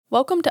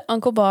Welcome to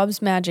Uncle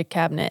Bob's Magic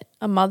Cabinet,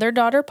 a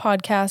mother-daughter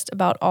podcast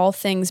about all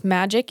things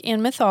magic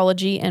and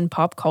mythology and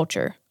pop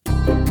culture.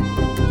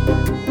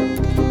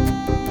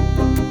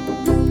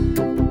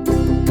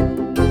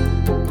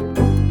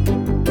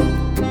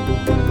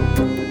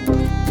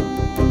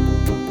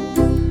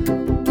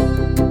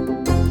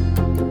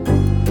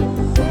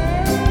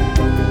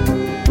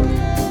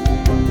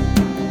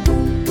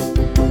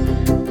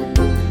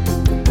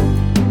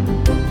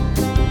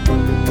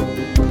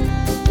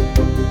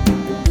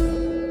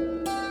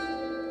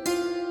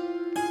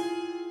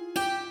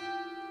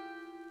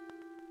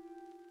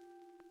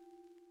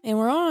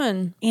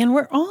 And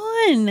we're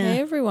on. Hey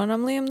everyone,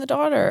 I'm Liam the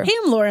daughter. Hey,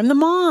 I'm Laura, I'm the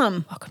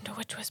mom. Welcome to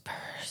Witch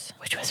Whispers.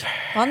 Witch Whispers.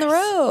 On the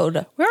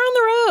road. We're on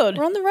the road.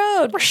 We're on the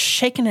road. We're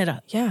shaking it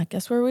up. Yeah,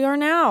 guess where we are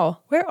now?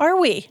 Where are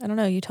we? I don't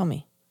know, you tell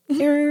me.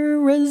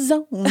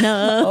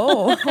 Arizona.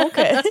 Oh,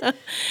 okay.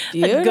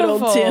 Beautiful. A good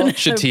old tune.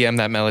 Should TM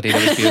that melody.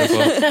 That was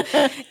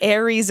beautiful.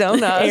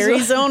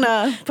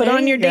 Arizona. Put There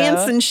on your you go.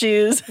 dancing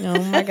shoes. Oh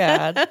my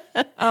God.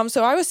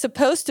 So I was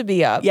supposed to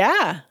be up.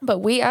 Yeah. But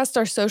we asked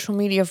our social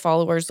media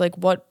followers like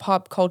what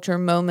pop culture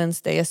moments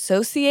they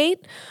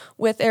associate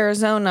with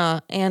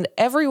Arizona, and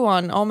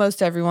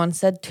almost everyone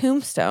said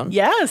Tombstone.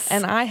 Yes.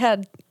 And I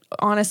had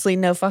honestly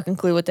no fucking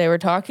clue what they were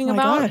talking Oh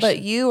my about, gosh. but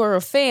you are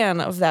a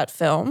fan of that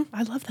film.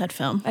 I love that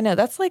film. I know,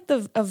 that's like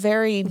a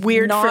very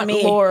Weird not for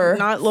me. lore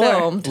Not lore.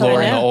 film. to Laura in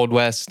learn. the Old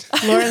West.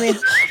 Laura and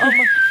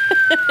the...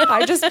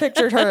 I just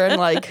pictured her in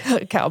like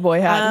a cowboy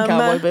hat and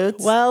cowboy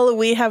boots. Well,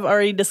 we have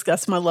already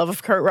discussed my love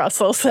of Kurt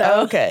Russell,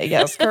 so... Okay,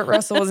 yes, Kurt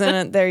Russell was in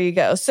it. There you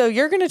go. So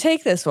you're going to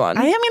take this one.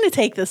 I am going to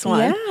take this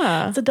one.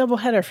 Yeah. It's a double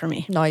header for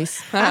me.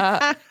 Nice.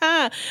 All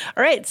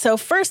right, so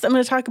first I'm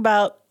going to talk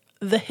about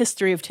the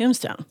history of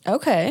Tombstone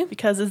Okay.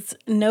 because it's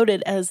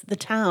noted as the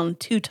town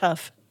too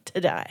tough to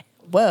die.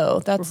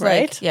 Whoa, that's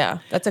Right? like, yeah,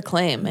 that's a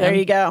claim, man. There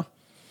you go.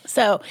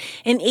 So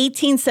in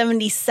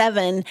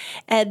 1877,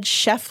 Ed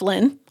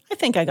Shefflin, I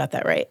think I got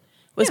that right,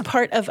 was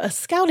part of a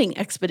scouting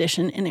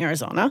expedition in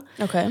Arizona.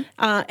 Okay.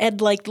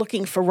 Ed liked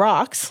looking for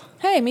rocks.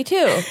 Hey, me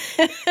too.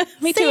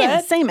 Me too,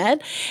 Ed. Same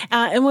Ed.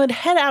 And would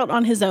head out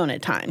on his own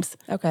at times.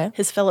 Okay.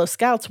 His fellow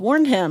scouts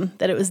warned him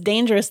that it was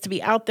dangerous to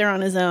be out there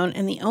on his own,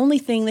 and the only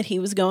thing that he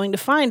was going to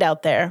find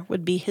out there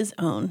would be his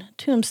own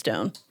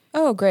tombstone.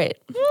 Oh, great.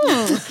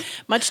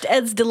 Much to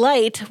Ed's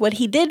delight, what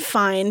he did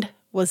find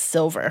was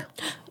silver.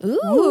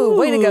 Ooh,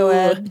 way to go,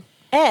 Ed.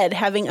 Ed,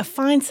 having a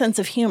fine sense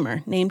of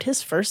humor, named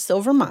his first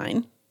silver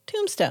mine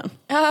Tombstone.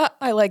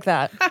 I like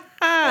that.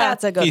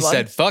 That's a good He one.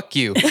 said, fuck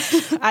you.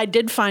 I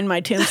did find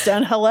my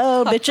tombstone.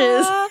 Hello,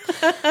 bitches.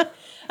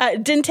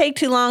 It didn't take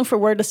too long for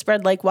word to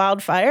spread like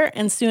wildfire,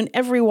 and soon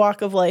every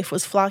walk of life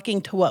was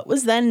flocking to what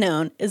was then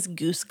known as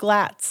Goose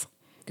Glatz.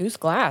 Goose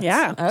Glass.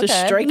 Yeah, Okay. to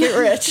strike it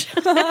rich.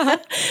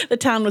 The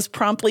town was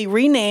promptly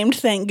renamed,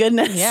 thank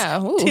goodness,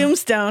 Yeah, ooh.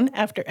 Tombstone,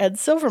 after Ed's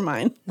silver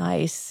mine.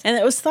 Nice. And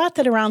it was thought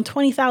that around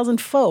 20,000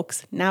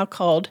 folks now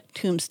called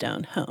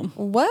Tombstone home.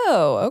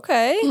 Whoa,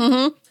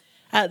 okay.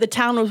 The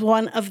town was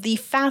one of the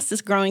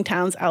fastest growing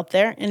towns out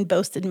there and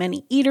boasted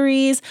many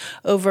eateries,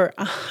 over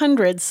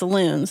 100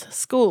 saloons,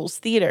 schools,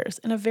 theaters,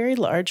 and a very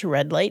large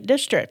red light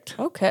district.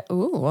 Okay.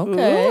 Ooh,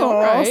 okay. Ooh, All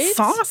right.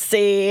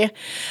 saucy.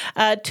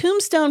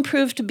 Tombstone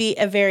proved to be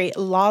a very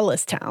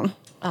lawless town.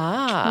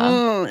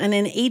 And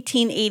in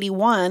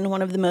 1881,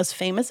 one of the most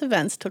famous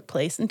events took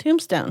place in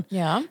Tombstone.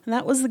 Yeah. And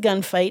that was the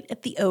gunfight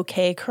at the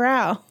OK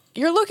Corral.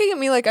 You're looking at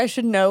me like I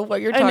should know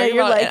what you're talking I know,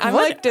 you're about. like, and I'm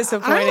what? like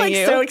disappointing I'm like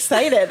you. so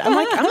excited. I'm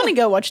like, I'm going to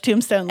go watch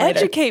Tombstone later.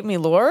 Educate me,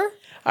 Laura.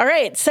 All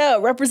right,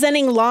 so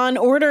representing law and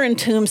order in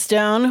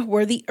Tombstone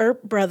were the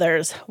Earp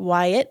brothers,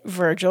 Wyatt,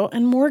 Virgil,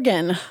 and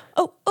Morgan.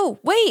 Oh,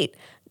 wait.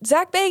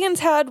 Zach Bagans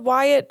had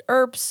Wyatt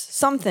Earp's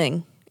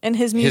something in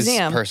his His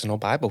museum. personal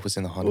Bible was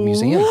in the Haunted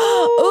Museum.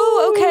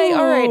 Ooh, okay.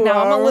 All right.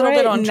 Now I'm a little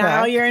bit on track.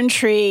 Now you're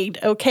intrigued.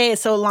 Okay,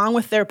 so along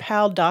with their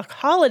pal Doc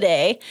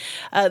Holliday,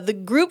 the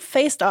group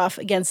faced off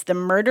against the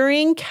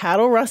murdering,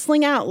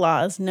 cattle-rustling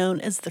outlaws known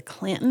as the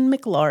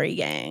Clanton-McLaury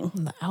Gang.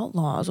 The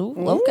Outlaws. Ooh,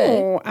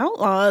 okay. Ooh,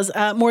 outlaws.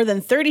 More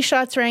than 30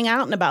 shots rang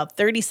out in about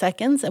 30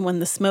 seconds, and when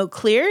the smoke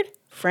cleared,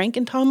 Frank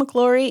and Tom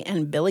McLaury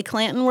and Billy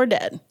Clanton were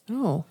dead,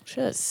 Oh,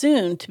 shit.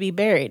 soon to be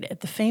buried at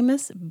the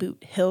famous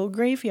Boothill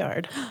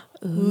graveyard.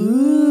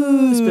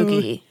 Ooh,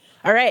 spooky.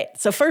 All right,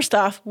 so first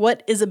off,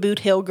 what is a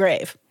Boothill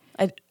grave?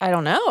 I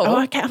don't know.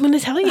 Oh, okay, I'm going to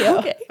tell you.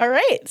 Okay. All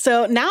right,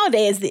 so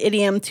nowadays the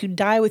idiom to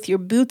die with your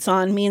boots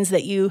on means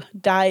that you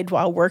died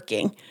while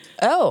working.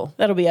 Oh.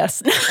 That'll be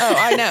us. Oh,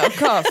 I know.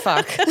 Oh,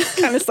 fuck.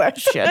 Kind of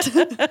sucks. Shit.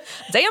 Damn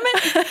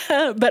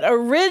it. But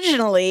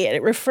originally,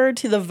 it referred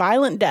to the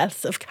violent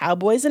deaths of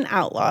cowboys and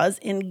outlaws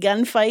in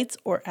gunfights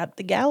or at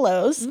the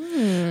gallows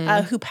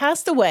who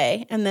passed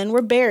away and then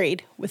were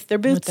buried with their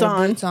boots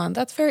on. Boots on.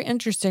 That's very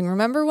interesting.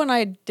 Remember when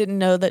I didn't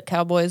know that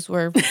cowboys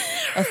were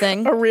a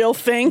thing? A real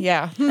thing.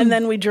 Yeah. And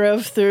then we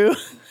drove through.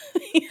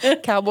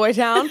 Cowboy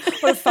Town.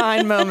 What a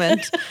fine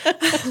moment.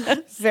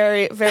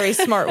 Very, very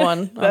smart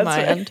one on my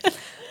right. end.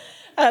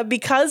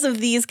 Because of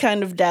these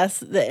kind of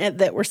deaths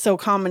that were so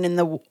common in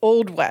the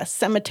Old West,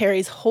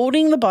 cemeteries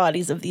holding the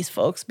bodies of these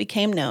folks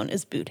became known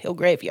as Boothill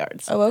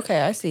graveyards. Oh,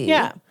 okay. I see.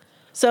 Yeah.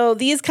 So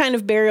these kind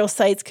of burial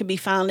sites could be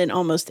found in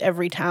almost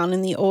every town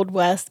in the Old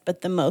West,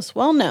 but the most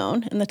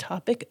well-known and the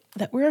topic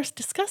that we're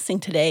discussing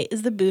today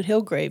is the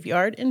Boothill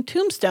Graveyard in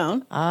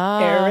Tombstone,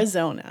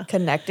 Arizona.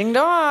 Connecting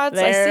dots.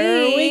 There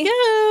I see. we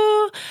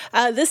go.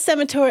 This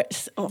cemetery.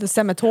 The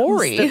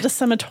cemetery. The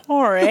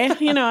cemetery.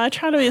 I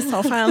try to be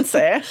so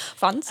fancy.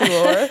 Fancy.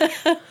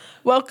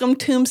 Welcomed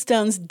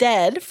Tombstone's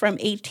dead from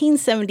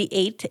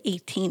 1878 to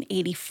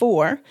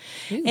 1884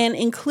 and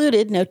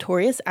included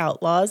notorious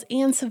outlaws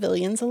and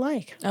civilians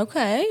alike.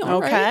 Okay.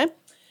 All right.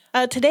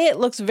 Today it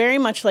looks very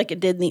much like it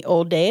did in the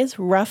old days.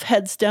 Rough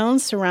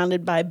headstones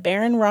surrounded by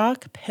barren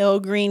rock, pale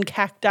green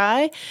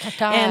cacti,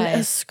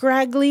 and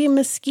scraggly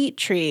mesquite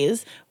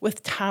trees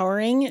with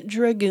towering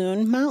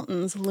dragoon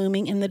mountains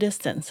looming in the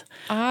distance.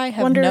 I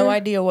have no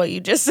idea what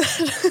you just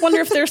said. Wonder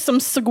if there's some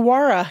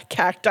saguaro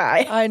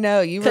cacti. I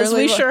know. You Because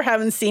really we sure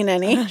haven't seen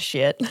any.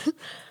 Shit.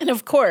 And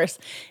of course,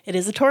 it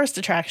is a tourist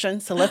attraction,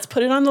 so let's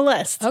put it on the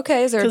list.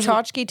 Okay. Is there a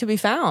tchotchke to be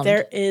found?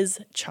 There is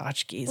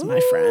tchotchkes, my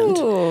friend.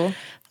 Ooh.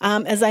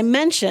 As I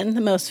mentioned,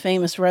 the most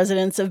famous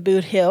residents of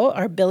Boot Hill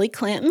are Billy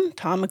Clanton,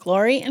 Tom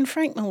McLaury, and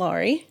Frank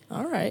Mallory.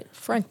 All right.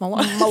 Frank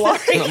Mallory.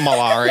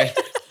 Malari.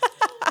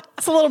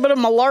 It's a little bit of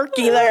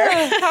malarkey there.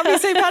 Happy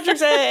St. Patrick's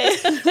Day.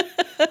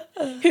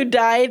 Who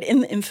died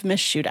in the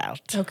infamous shootout.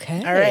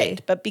 Okay. All right.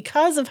 But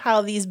because of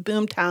how these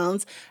boom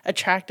towns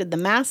attracted the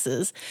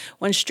masses,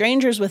 when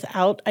strangers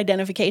without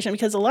identification,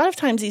 because a lot of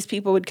times these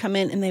people would come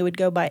in and they would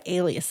go by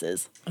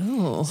aliases.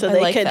 Oh, So I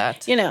they like could,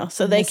 that.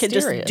 so they could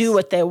just Mysterious. do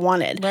what they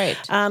wanted. Right.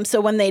 So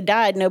when they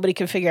died, nobody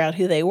could figure out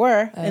who they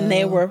were, and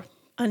they were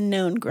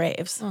unknown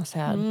graves. Oh,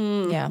 sad.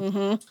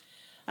 Yeah.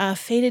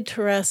 Fated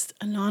to rest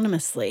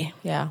anonymously.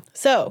 Yeah.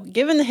 So,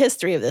 given the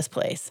history of this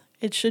place,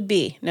 it should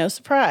be no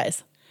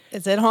surprise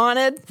Is it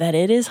haunted? that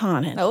it is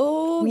haunted.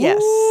 Oh,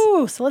 yes.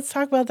 Ooh, so let's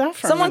talk about that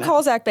for a Someone minute.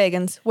 call Zach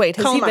Bagans. Wait,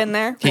 has Call he him been up.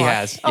 there? He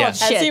has, Oh, yes.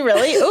 Has shit. he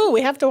really? Ooh,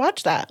 we have to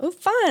watch that. Oh,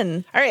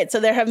 fun. All right,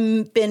 so there have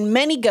been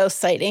many ghost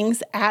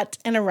sightings at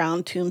and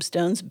around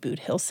Tombstone's Boot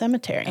Hill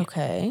Cemetery.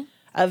 Okay.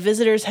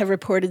 Visitors have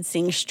reported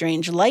seeing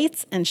strange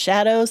lights and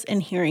shadows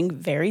and hearing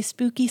very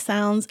spooky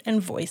sounds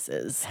and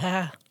voices.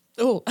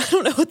 Oh, I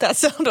don't know what that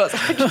sound was.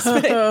 I just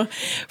made.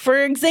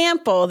 For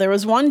example, there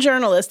was one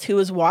journalist who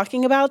was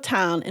walking about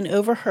town and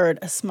overheard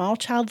a small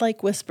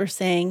childlike whisper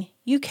saying,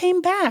 "You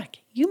came back.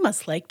 You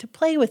must like to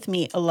play with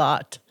me a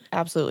lot."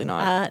 Absolutely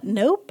not.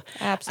 Nope.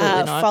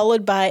 Absolutely not.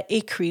 Followed by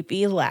a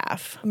creepy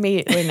laugh.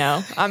 Immediately,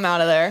 no. I'm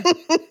out of there.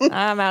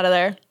 I'm out of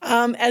there.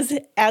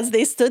 As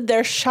they stood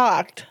there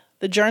shocked,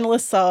 the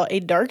journalist saw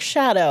a dark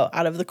shadow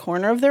out of the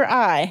corner of their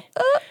eye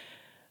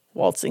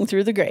waltzing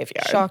through the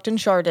graveyard. Shocked and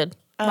sharded.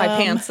 My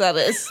pants, that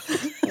is.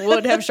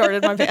 Would have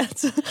sharded my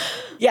pants.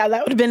 Yeah,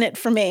 that would have been it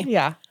for me.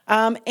 Yeah.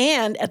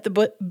 And at the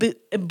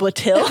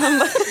Boothill.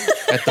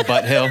 At the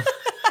Butt Hill.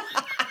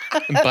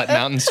 Butt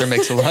Mountain, Sir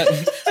Mix-a-Lot.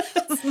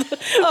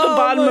 The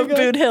bottom of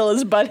Boot Hill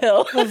is Butt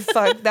Hill. Oh,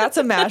 fuck. That's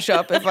a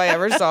mashup if I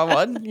ever saw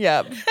one.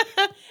 Yep.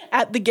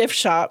 At the gift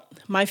shop,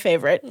 my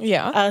favorite.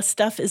 Yeah.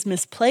 Stuff is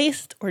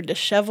misplaced or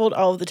disheveled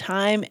all the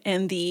time,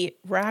 and the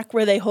rack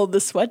where they hold the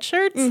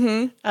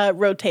sweatshirts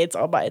rotates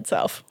all by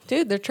itself.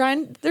 Dude, they're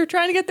trying to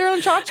get their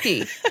own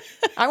tchotchke.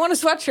 I want a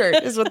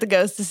sweatshirt, is what the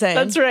ghost is saying.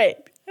 That's right.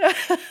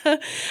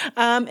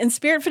 And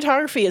spirit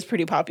photography is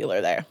pretty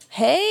popular there.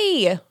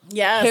 Hey.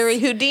 Yes. Harry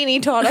Houdini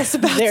taught us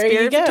about There you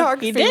spirit go.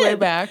 photography He did. way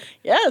back.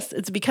 Yes,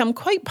 it's become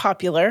quite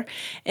popular.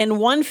 And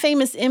one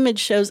famous image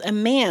shows a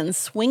man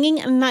swinging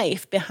a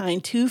knife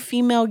behind two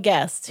female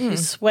guests who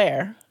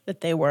swear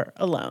that they were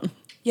alone.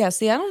 Yeah,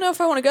 see, I don't know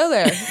if I want to go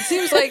there. It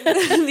seems like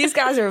these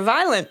guys are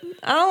violent.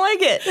 I don't like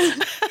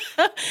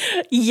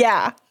it.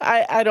 Yeah,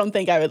 I don't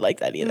think I would like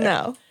that either.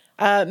 No.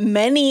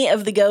 Many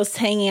of the ghosts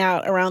hanging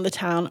out around the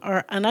town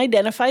are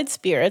unidentified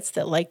spirits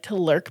that like to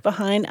lurk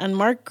behind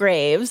unmarked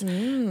graves,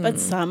 but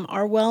some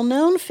are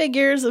well-known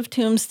figures of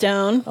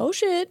Tombstone. Oh,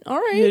 shit. All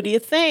right. Who do you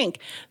think?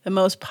 The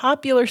most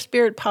popular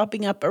spirit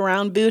popping up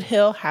around Boot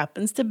Hill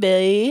happens to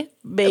be...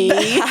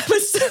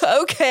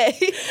 Okay.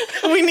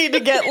 We need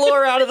to get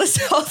Laura out of the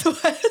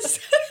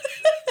Southwest.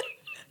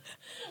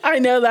 I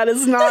know that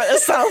is not a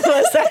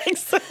Southwest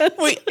accent.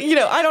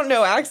 I don't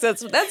know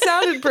accents, but that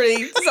sounded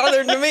pretty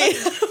Southern to me.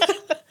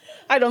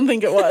 I don't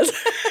think it was.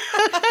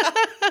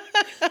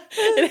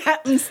 It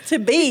happens to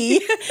be.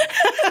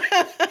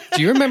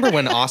 Do you remember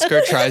when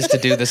Oscar tries to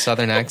do the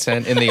Southern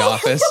accent in The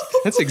Office?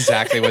 That's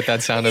exactly what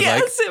that sounded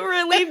like. Yes, it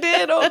really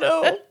did. Oh,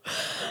 no.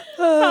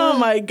 Oh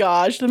my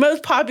gosh. The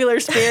most popular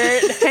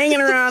spirit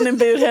hanging around in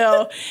Boot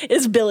Hill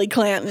is Billy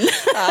Clanton.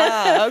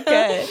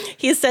 Okay.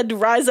 He is said to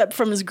rise up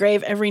from his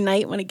grave every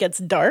night when it gets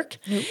dark.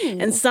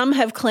 And some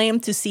have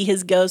claimed to see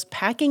his ghost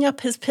packing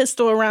up his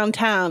pistol around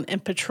town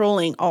and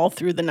patrolling all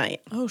through the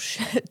night. Oh,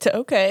 shit.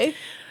 Okay.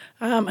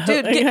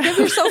 Dude, give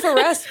yourself a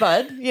rest,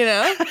 bud.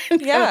 Yeah.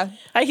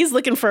 He's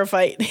looking for a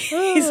fight.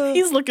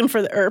 He's looking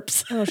for the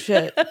ERPs. Oh,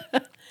 shit.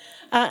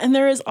 And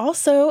there is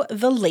also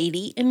The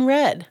Lady in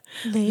Red.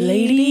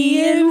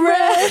 Lady in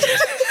Red.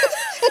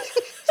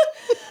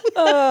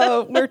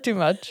 Oh, we're too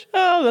much.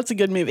 Oh, that's a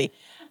good movie.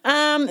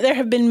 There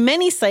have been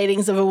many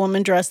sightings of a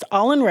woman dressed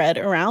all in red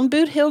around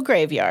Boothill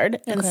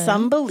Graveyard, and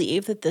some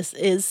believe that this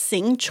is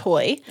Sing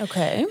Choi,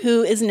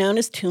 who is known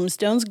as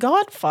Tombstone's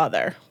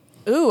godfather.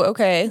 Ooh,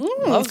 okay.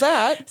 Love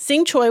that.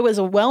 Sing Choi was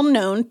a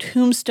well-known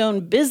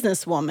Tombstone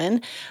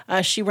businesswoman.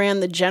 She ran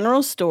the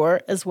general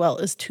store as well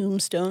as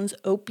Tombstone's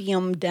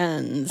opium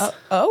dens.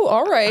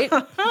 All right.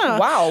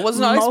 Wow, was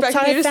not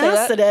expecting you to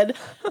say that.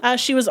 Multifaceted.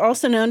 She was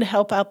also known to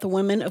help out the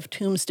women of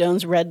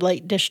Tombstone's red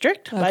light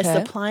district by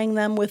supplying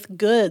them with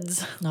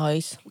goods.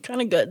 Nice. What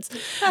kind of goods?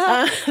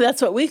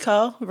 That's what we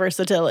call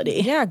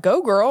versatility. Yeah,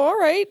 go girl. All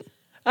right.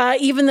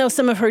 Even though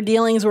some of her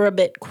dealings were a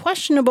bit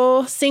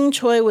questionable, Sing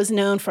Choi was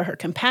known for her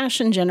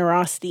compassion,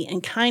 generosity,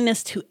 and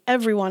kindness to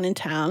everyone in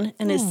town,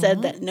 and is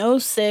said that no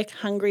sick,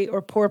 hungry, or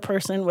poor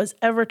person was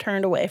ever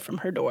turned away from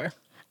her door.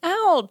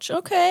 Ouch.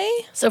 Okay.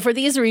 So for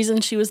these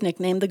reasons, she was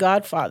nicknamed the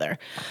Godfather,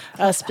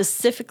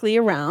 specifically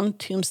around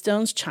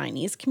Tombstone's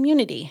Chinese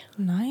community.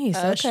 Nice.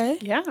 Okay.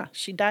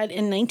 She died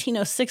in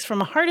 1906 from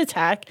a heart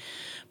attack,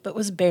 but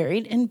was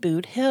buried in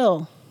Boot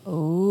Hill.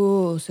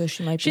 Oh, so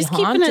she might be She's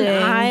haunting. keeping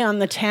an eye on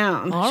the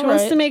town. She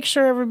wants to make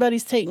sure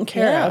everybody's taken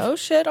care of. Oh,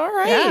 shit. All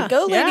right.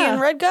 Go, Lady in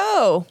Red,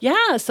 go.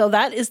 Yeah, so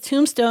that is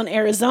Tombstone,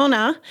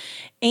 Arizona,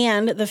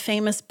 and the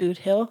famous Boot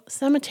Hill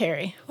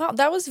Cemetery. Wow,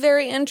 that was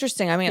very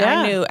interesting. I mean,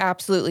 I knew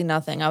absolutely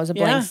nothing. I was a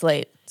blank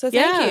slate. So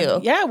thank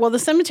you. Yeah, well, the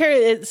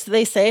cemetery,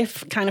 they say,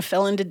 kind of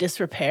fell into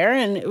disrepair,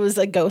 and it was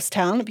a ghost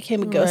town. It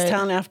became a ghost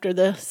town after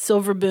the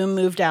silver boom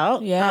moved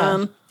out.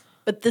 Yeah.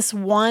 But this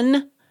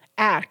one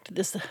act,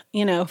 this,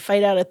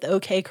 fight out at the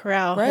OK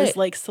Corral has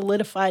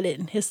solidified it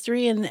in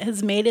history and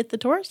has made it the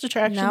tourist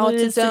attraction. Now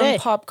it's its own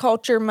pop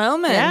culture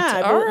moment.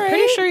 Yeah, all right.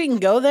 Pretty sure you can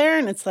go there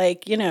and it's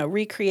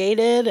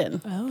recreated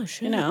and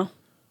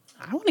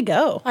I want to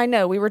go. I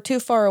know we were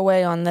too far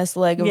away on this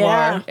leg of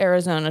our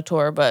Arizona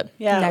tour, but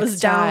it was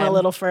down a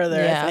little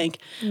further, I think.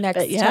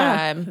 Next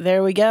time.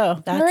 There we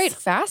go. That's all right,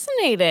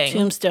 fascinating.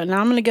 Tombstone. Now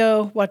I'm going to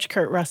go watch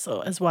Kurt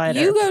Russell as Wyatt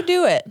You Earp. go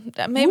do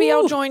it. Maybe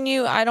I'll join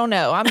you. I don't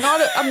know.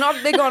 I'm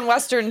not big on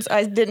westerns.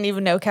 I didn't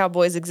even know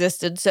cowboys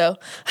existed. So,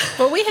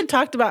 well, we had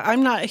talked about.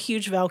 I'm not a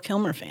huge Val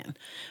Kilmer fan,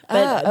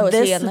 but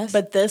is he in this?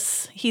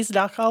 But he's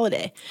Doc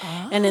Holliday,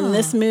 and in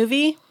this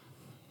movie,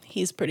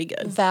 he's pretty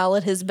good. Val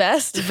at his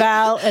best.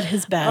 Val at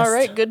his best. All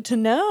right, good to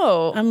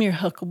know. I'm your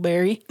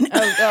Huckleberry. Oh, all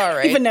right. I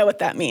don't even know what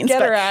that means.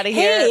 Get her out of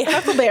here. Hey,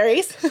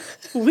 Huckleberries.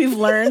 We've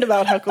learned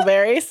about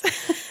Huckleberries.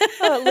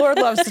 Lord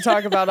loves to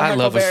talk about a I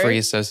love a huckleberry. free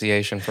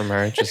association from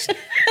her. Just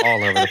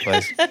all over the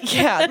place.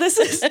 Yeah, this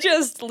is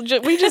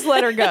we just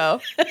let her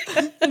go.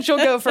 And she'll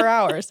go for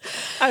hours.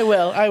 I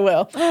will.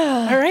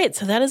 All right,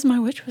 so that is my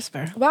witch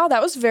whisper. Wow,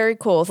 that was very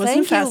cool.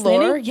 Thank you,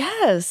 Laura.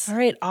 Yes. All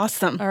right,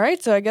 awesome. All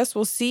right, so I guess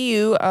we'll see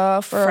you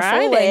for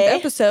Friday. a full-length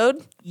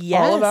episode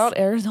Yes. all about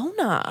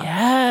Arizona.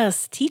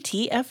 Yes,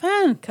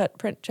 TTFN. Cut,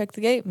 print, check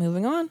the gate.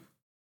 Moving on.